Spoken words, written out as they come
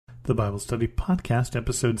the Bible Study Podcast,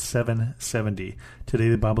 episode 770. Today,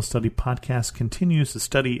 the Bible Study Podcast continues the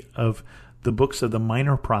study of the books of the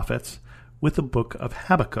minor prophets with the book of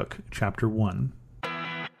Habakkuk, chapter 1.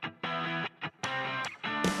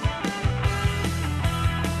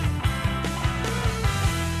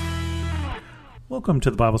 Welcome to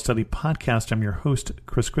the Bible Study Podcast. I'm your host,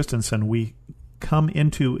 Chris Christensen. We come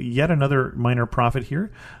into yet another minor prophet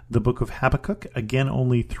here, the book of Habakkuk, again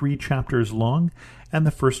only 3 chapters long, and the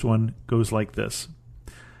first one goes like this.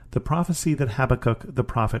 The prophecy that Habakkuk the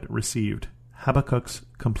prophet received, Habakkuk's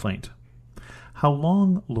complaint. How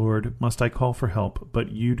long, Lord, must I call for help,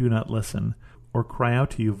 but you do not listen, or cry out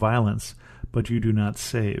to you violence, but you do not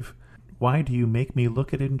save? Why do you make me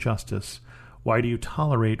look at injustice? Why do you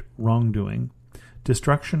tolerate wrongdoing?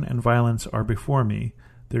 Destruction and violence are before me.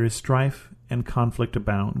 There is strife and conflict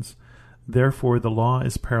abounds. Therefore the law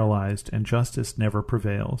is paralyzed, and justice never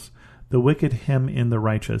prevails. The wicked hem in the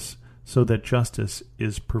righteous, so that justice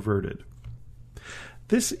is perverted.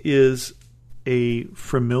 This is a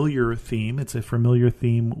familiar theme. It's a familiar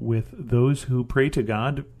theme with those who pray to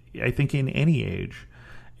God, I think, in any age.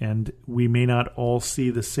 And we may not all see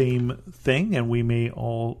the same thing, and we may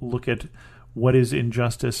all look at what is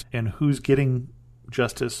injustice and who's getting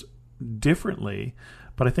justice differently.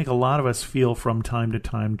 But I think a lot of us feel from time to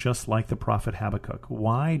time just like the prophet Habakkuk.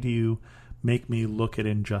 Why do you make me look at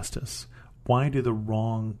injustice? Why do the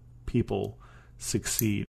wrong people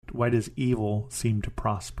succeed? Why does evil seem to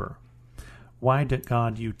prosper? Why did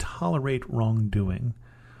God, you tolerate wrongdoing?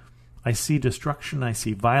 I see destruction, I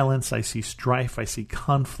see violence, I see strife, I see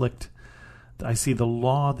conflict. I see the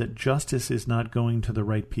law that justice is not going to the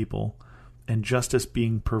right people and justice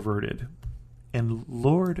being perverted. And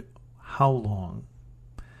Lord, how long?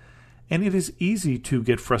 And it is easy to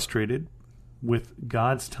get frustrated with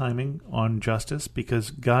God's timing on justice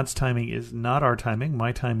because God's timing is not our timing.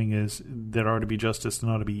 My timing is there ought to be justice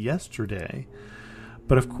and ought to be yesterday.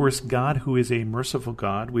 But of course, God, who is a merciful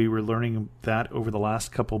God, we were learning that over the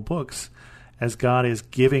last couple books, as God is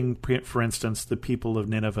giving, for instance, the people of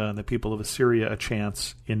Nineveh and the people of Assyria a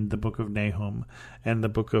chance in the book of Nahum and the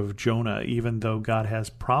book of Jonah. Even though God has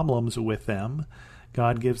problems with them,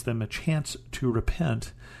 God gives them a chance to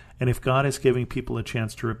repent. And if God is giving people a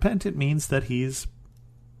chance to repent, it means that he's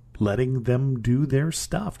letting them do their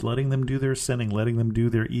stuff, letting them do their sinning, letting them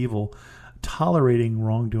do their evil, tolerating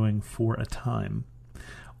wrongdoing for a time.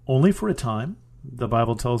 Only for a time. The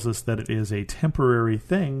Bible tells us that it is a temporary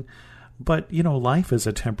thing, but, life is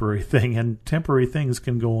a temporary thing, and temporary things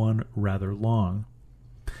can go on rather long.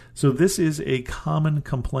 So this is a common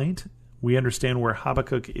complaint. We understand where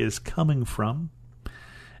Habakkuk is coming from.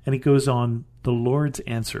 And he goes on, the Lord's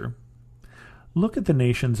answer. Look at the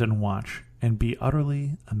nations and watch, and be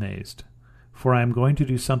utterly amazed. For I am going to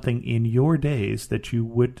do something in your days that you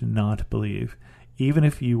would not believe. Even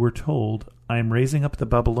if you were told, I am raising up the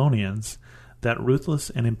Babylonians, that ruthless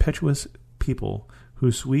and impetuous people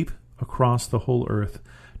who sweep across the whole earth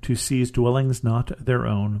to seize dwellings not their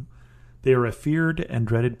own. They are a feared and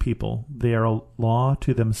dreaded people. They are a law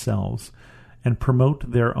to themselves, and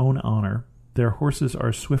promote their own honor. Their horses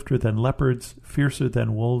are swifter than leopards, fiercer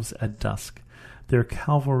than wolves at dusk. Their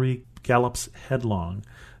cavalry gallops headlong.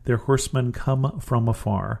 Their horsemen come from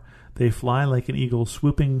afar. They fly like an eagle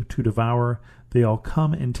swooping to devour. They all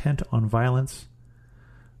come intent on violence.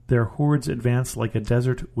 Their hordes advance like a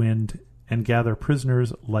desert wind and gather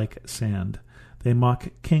prisoners like sand. They mock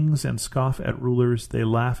kings and scoff at rulers. They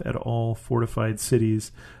laugh at all fortified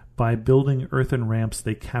cities. By building earthen ramps,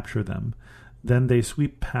 they capture them. Then they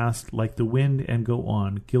sweep past like the wind and go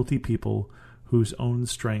on, guilty people whose own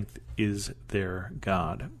strength is their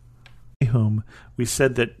God. Whom we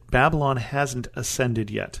said that Babylon hasn't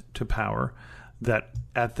ascended yet to power, that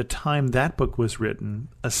at the time that book was written,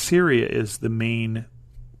 Assyria is the main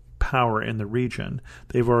power in the region.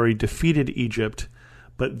 They've already defeated Egypt,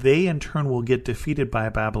 but they in turn will get defeated by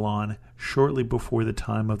Babylon shortly before the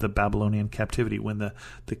time of the Babylonian captivity, when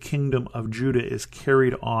the kingdom of Judah is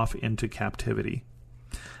carried off into captivity.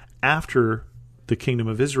 After the kingdom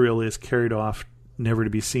of Israel is carried off, never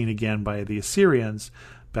to be seen again by the Assyrians,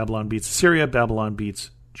 Babylon beats Assyria, Babylon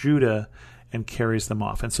beats Judah, and carries them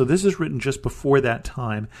off. And so this is written just before that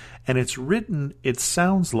time, and it's written, it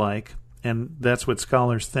sounds like, and that's what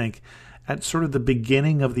scholars think, at sort of the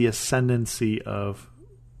beginning of the ascendancy of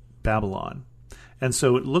Babylon. And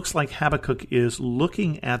so it looks like Habakkuk is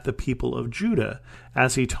looking at the people of Judah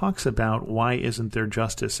as he talks about why isn't there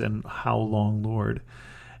justice and how long, Lord.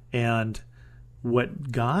 And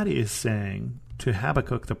what God is saying to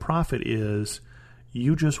Habakkuk the prophet is,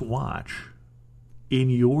 you just watch.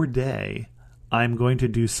 In your day, I'm going to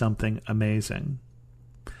do something amazing.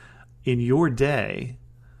 In your day,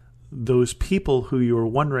 those people who you're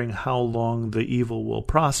wondering how long the evil will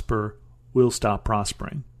prosper will stop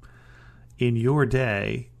prospering. In your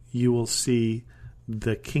day, you will see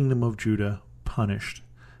the kingdom of Judah punished,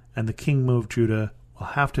 and the kingdom of Judah will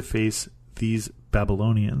have to face these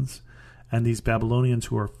Babylonians, and these Babylonians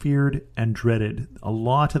who are feared and dreaded, a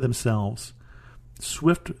law to themselves,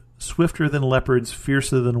 swifter than leopards,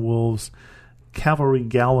 fiercer than wolves, cavalry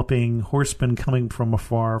galloping, horsemen coming from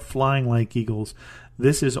afar, flying like eagles.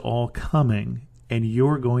 This is all coming, and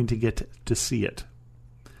you're going to get to see it.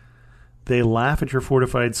 They laugh at your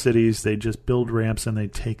fortified cities, they just build ramps and they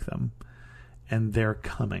take them. And they're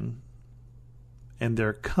coming. And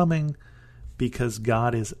they're coming because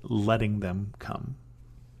God is letting them come.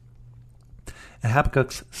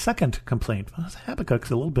 Habakkuk's second complaint.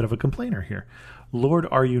 Habakkuk's a little bit of a complainer here. Lord,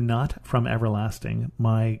 are you not from everlasting?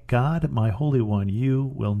 My God, my Holy One,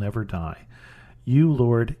 you will never die. You,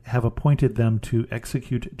 Lord, have appointed them to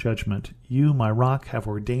execute judgment. You, my rock, have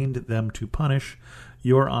ordained them to punish.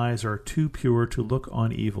 Your eyes are too pure to look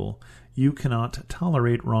on evil. You cannot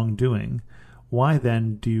tolerate wrongdoing. Why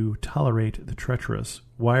then do you tolerate the treacherous?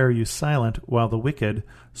 Why are you silent while the wicked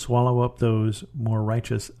swallow up those more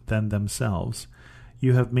righteous than themselves?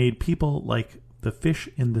 You have made people like the fish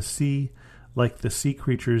in the sea, like the sea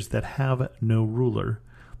creatures that have no ruler.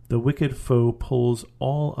 The wicked foe pulls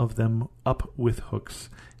all of them up with hooks.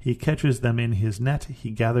 He catches them in his net, he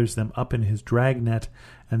gathers them up in his drag net,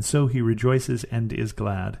 and so he rejoices and is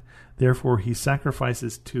glad. Therefore he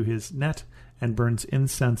sacrifices to his net and burns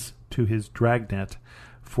incense to his drag net.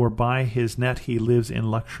 For by his net he lives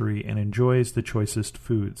in luxury and enjoys the choicest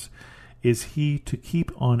foods. Is he to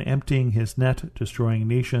keep on emptying his net, destroying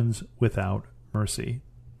nations without mercy?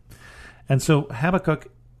 And so Habakkuk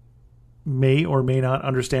may or may not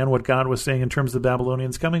understand what God was saying in terms of the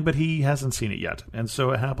Babylonians coming, but he hasn't seen it yet. And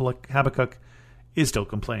so Habakkuk is still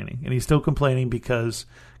complaining. And he's still complaining because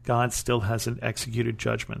God still hasn't executed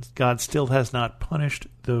judgment. God still has not punished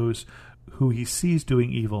those who he sees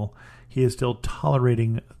doing evil. He is still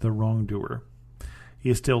tolerating the wrongdoer.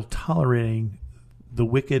 He is still tolerating the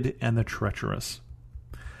wicked and the treacherous.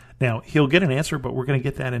 Now, he'll get an answer, but we're going to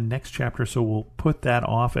get that in next chapter, so we'll put that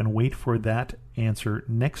off and wait for that answer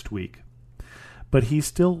next week. But he's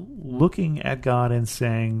still looking at God and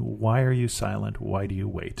saying, why are you silent? Why do you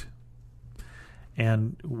wait?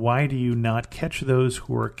 And why do you not catch those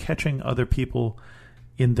who are catching other people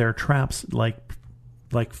in their traps like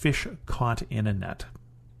fish caught in a net?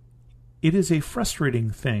 It is a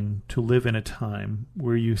frustrating thing to live in a time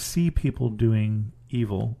where you see people doing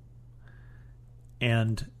evil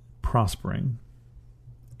and prospering.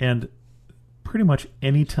 And pretty much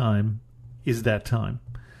any time is that time.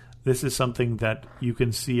 This is something that you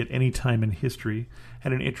can see at any time in history.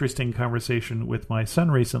 Had an interesting conversation with my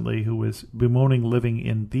son recently, who was bemoaning living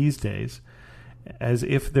in these days, as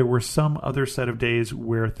if there were some other set of days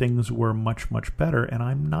where things were much, much better, and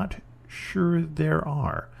I'm not sure there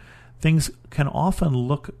are. Things can often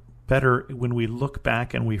look better when we look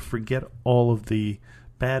back and we forget all of the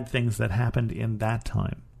bad things that happened in that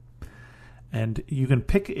time. And you can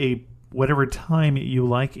pick whatever time you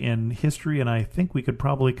like in history, and I think we could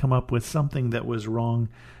probably come up with something that was wrong,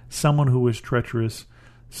 someone who was treacherous,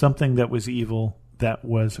 something that was evil, that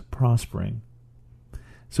was prospering.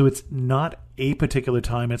 So it's not a particular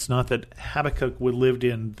time. It's not that Habakkuk lived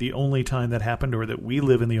in the only time that happened, or that we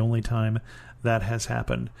live in the only time that has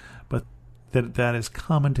happened, but that is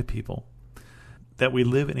common to people. That we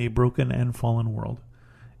live in a broken and fallen world,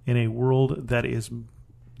 in a world that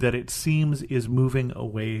it seems is moving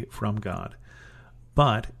away from God.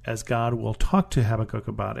 But as God will talk to Habakkuk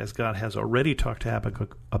about, as God has already talked to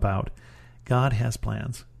Habakkuk about, God has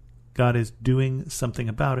plans. God is doing something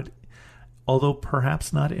about it, although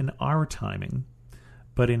perhaps not in our timing,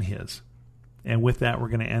 but in His. And with that, we're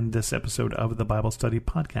going to end this episode of the Bible Study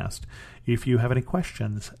Podcast. If you have any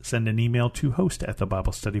questions, send an email to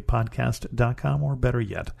host@thebiblestudypodcast.com, or better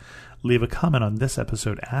yet, leave a comment on this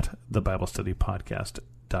episode at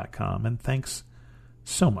thebiblestudypodcast.com. And thanks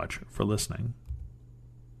so much for listening.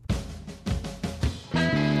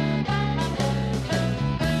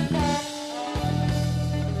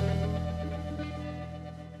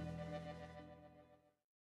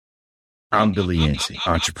 I'm Billy Yancey,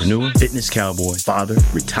 entrepreneur, fitness cowboy, father,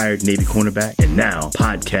 retired Navy cornerback, and now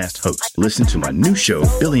podcast host. Listen to my new show,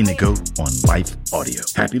 Billy and the Goat, on Life Audio.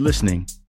 Happy listening.